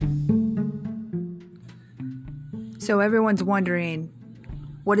So everyone's wondering,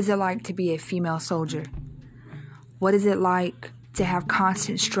 what is it like to be a female soldier? What is it like to have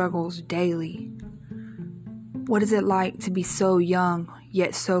constant struggles daily? What is it like to be so young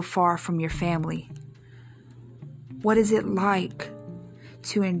yet so far from your family? What is it like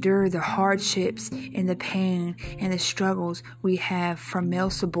to endure the hardships and the pain and the struggles we have from male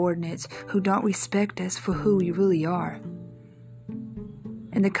subordinates who don't respect us for who we really are?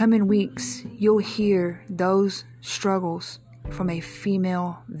 In the coming weeks, you'll hear those struggles from a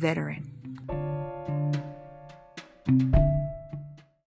female veteran.